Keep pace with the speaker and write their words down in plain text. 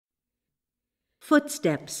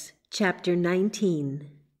Footsteps, Chapter 19.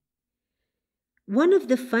 One of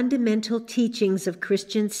the fundamental teachings of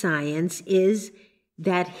Christian Science is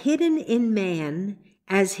that hidden in man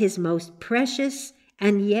as his most precious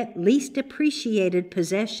and yet least appreciated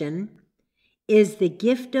possession is the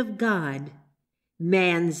gift of God,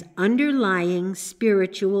 man's underlying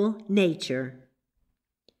spiritual nature.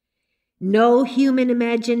 No human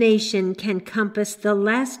imagination can compass the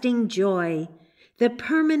lasting joy, the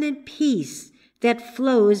permanent peace that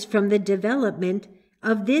flows from the development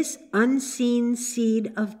of this unseen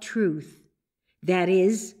seed of truth, that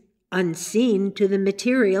is, unseen to the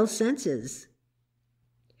material senses.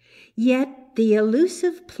 Yet the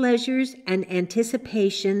elusive pleasures and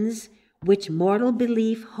anticipations which mortal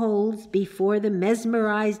belief holds before the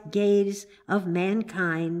mesmerized gaze of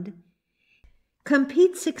mankind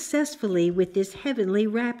compete successfully with this heavenly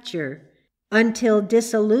rapture, until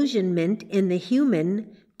disillusionment in the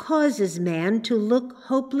human causes man to look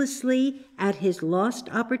hopelessly at his lost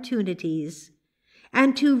opportunities,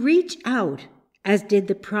 and to reach out, as did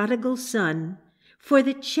the prodigal son, for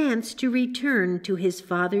the chance to return to his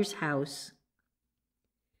father's house.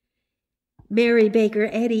 Mary Baker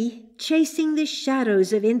Eddy, chasing the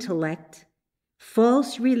shadows of intellect,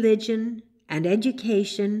 false religion, and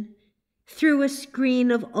education, through a screen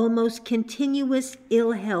of almost continuous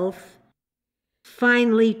ill health,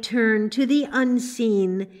 finally turned to the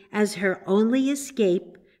unseen as her only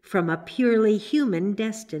escape from a purely human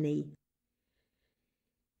destiny.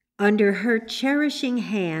 Under her cherishing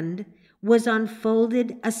hand was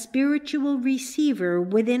unfolded a spiritual receiver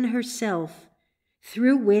within herself,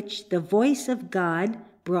 through which the voice of God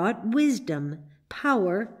brought wisdom,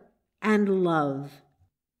 power, and love.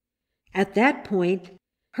 At that point,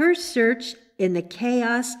 her search in the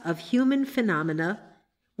chaos of human phenomena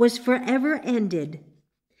was forever ended,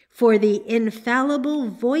 for the infallible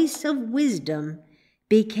voice of wisdom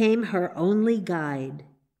became her only guide.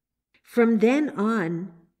 From then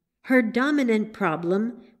on, her dominant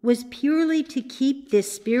problem was purely to keep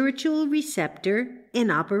this spiritual receptor in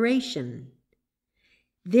operation.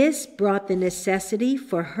 This brought the necessity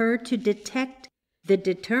for her to detect the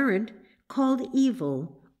deterrent called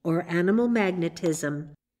evil or animal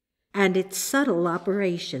magnetism and its subtle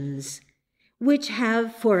operations, which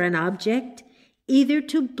have for an object either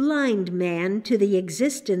to blind man to the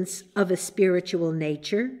existence of a spiritual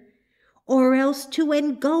nature, or else to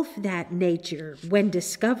engulf that nature, when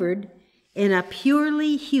discovered, in a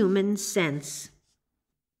purely human sense.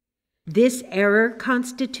 This error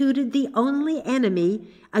constituted the only enemy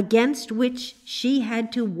against which she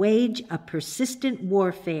had to wage a persistent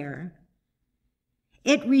warfare.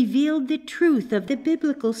 It revealed the truth of the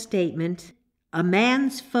biblical statement, "A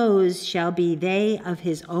man's foes shall be they of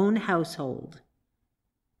his own household."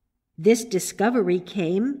 This discovery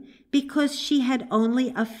came because she had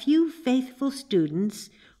only a few faithful students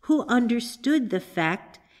who understood the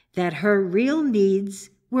fact that her real needs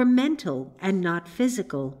were mental and not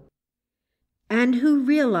physical, and who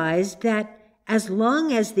realized that as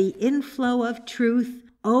long as the inflow of truth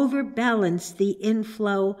overbalanced the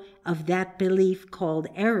inflow of that belief called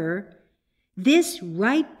error, this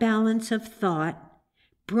right balance of thought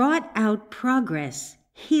brought out progress,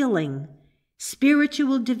 healing,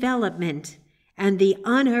 spiritual development, and the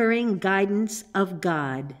unerring guidance of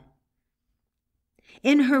God.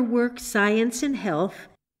 In her work Science and Health,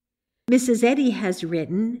 Mrs. Eddy has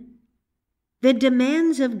written, "The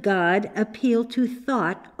demands of God appeal to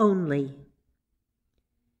thought only."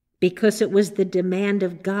 Because it was the demand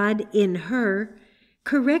of God in her,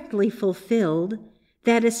 correctly fulfilled,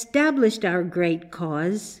 that established our great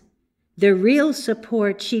cause, the real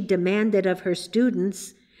support she demanded of her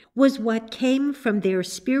students was what came from their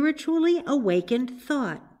spiritually awakened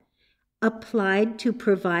thought, applied to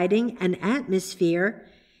providing an atmosphere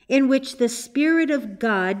in which the Spirit of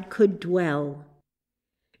God could dwell.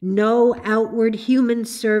 No outward human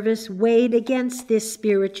service weighed against this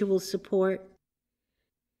spiritual support.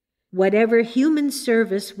 Whatever human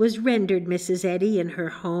service was rendered Mrs. Eddy in her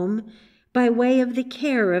home by way of the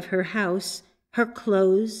care of her house, her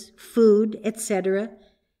clothes, food, etc.,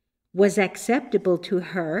 was acceptable to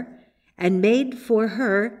her and made for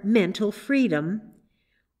her mental freedom,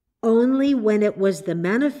 only when it was the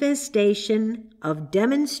manifestation of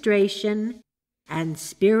demonstration and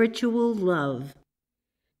spiritual love.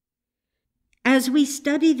 As we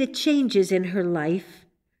study the changes in her life,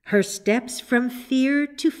 her steps from fear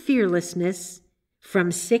to fearlessness,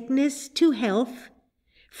 from sickness to health,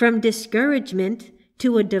 from discouragement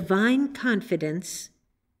to a divine confidence,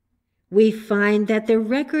 we find that the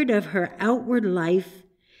record of her outward life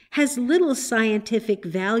has little scientific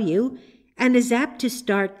value and is apt to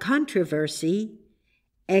start controversy,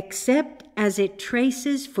 except as it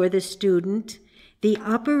traces for the student the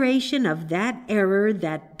operation of that error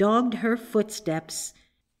that dogged her footsteps,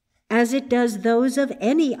 as it does those of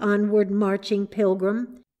any onward marching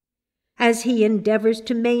pilgrim, as he endeavors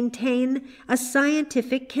to maintain a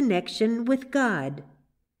scientific connection with God.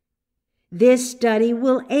 This study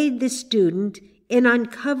will aid the student in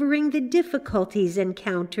uncovering the difficulties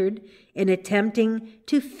encountered in attempting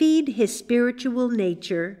to feed his spiritual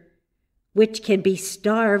nature, which can be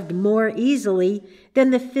starved more easily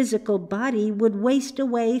than the physical body would waste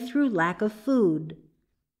away through lack of food.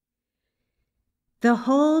 The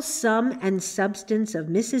whole sum and substance of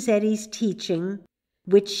Mrs. Eddy's teaching,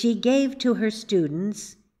 which she gave to her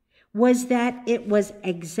students, was that it was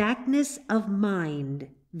exactness of mind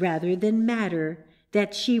rather than matter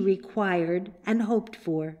that she required and hoped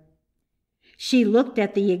for. She looked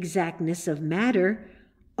at the exactness of matter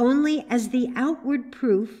only as the outward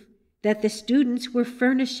proof that the students were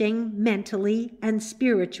furnishing mentally and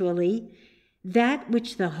spiritually that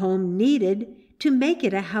which the home needed to make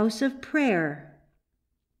it a house of prayer.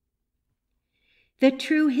 The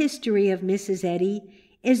true history of Mrs. Eddy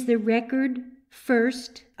is the record,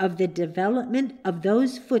 first, of the development of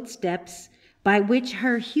those footsteps by which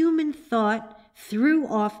her human thought threw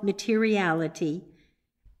off materiality,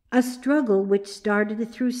 a struggle which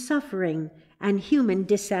started through suffering and human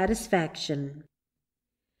dissatisfaction.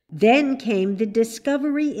 Then came the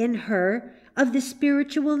discovery in her of the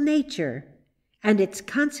spiritual nature and its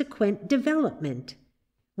consequent development,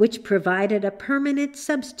 which provided a permanent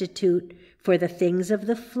substitute for the things of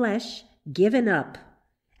the flesh given up,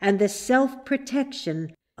 and the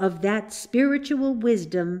self-protection of that spiritual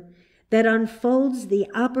wisdom that unfolds the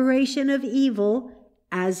operation of evil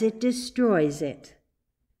as it destroys it.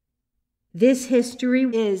 This history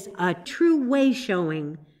is a true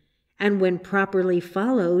way-showing, and when properly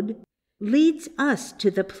followed, leads us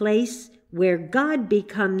to the place where God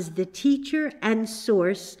becomes the teacher and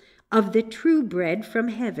source of the true bread from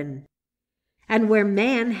heaven, and where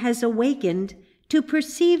man has awakened to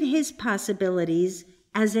perceive his possibilities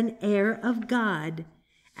as an heir of God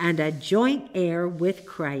and a joint heir with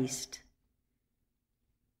Christ.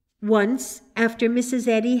 Once, after Mrs.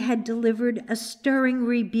 Eddy had delivered a stirring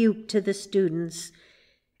rebuke to the students,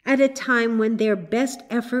 at a time when their best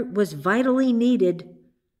effort was vitally needed,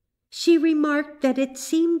 she remarked that it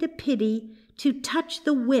seemed a pity to touch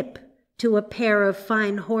the whip to a pair of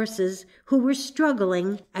fine horses who were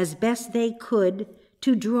struggling as best they could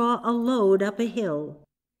to draw a load up a hill.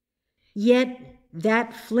 Yet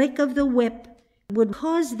that flick of the whip would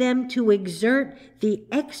cause them to exert the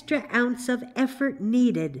extra ounce of effort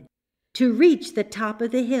needed to reach the top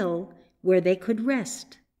of the hill where they could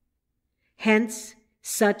rest. Hence,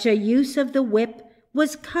 such a use of the whip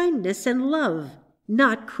was kindness and love,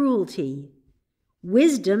 not cruelty,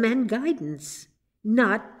 wisdom and guidance,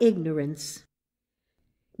 not ignorance.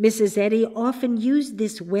 Mrs. Eddy often used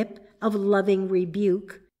this whip of loving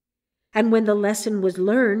rebuke, and when the lesson was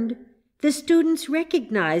learned, the students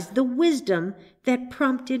recognized the wisdom that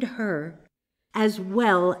prompted her, as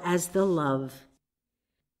well as the love.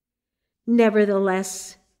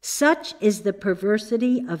 Nevertheless, such is the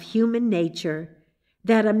perversity of human nature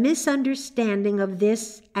that a misunderstanding of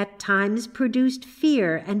this at times produced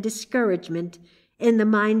fear and discouragement in the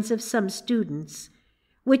minds of some students,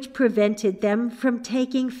 which prevented them from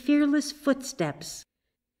taking fearless footsteps,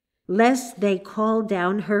 lest they call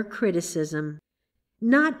down her criticism,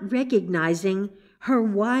 not recognizing her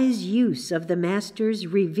wise use of the Master's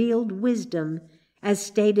revealed wisdom, as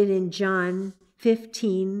stated in John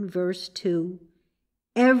 15, verse 2,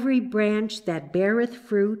 "Every branch that beareth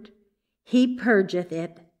fruit, he purgeth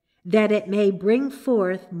it, that it may bring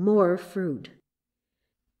forth more fruit."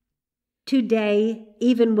 Today,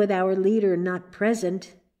 even with our leader not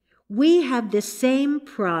present, we have the same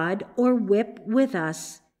prod or whip with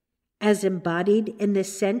us, as embodied in the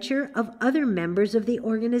censure of other members of the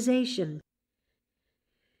organization.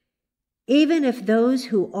 Even if those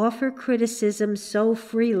who offer criticism so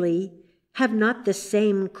freely have not the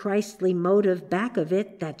same Christly motive back of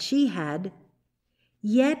it that she had,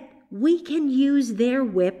 yet we can use their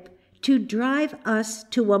whip to drive us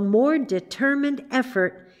to a more determined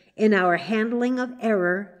effort in our handling of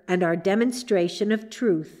error and our demonstration of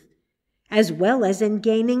truth, as well as in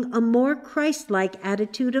gaining a more Christ-like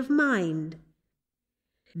attitude of mind.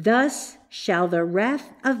 Thus shall the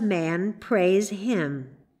wrath of man praise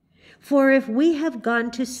him. For if we have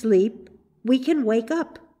gone to sleep, we can wake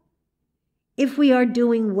up. If we are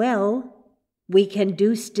doing well, we can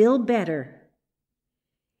do still better.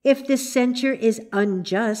 If the censure is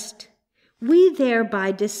unjust, We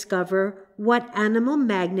thereby discover what animal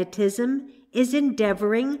magnetism is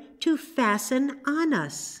endeavoring to fasten on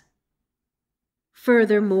us.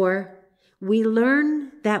 Furthermore, we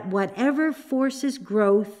learn that whatever forces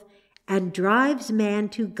growth and drives man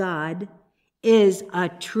to God is a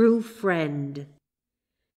true friend.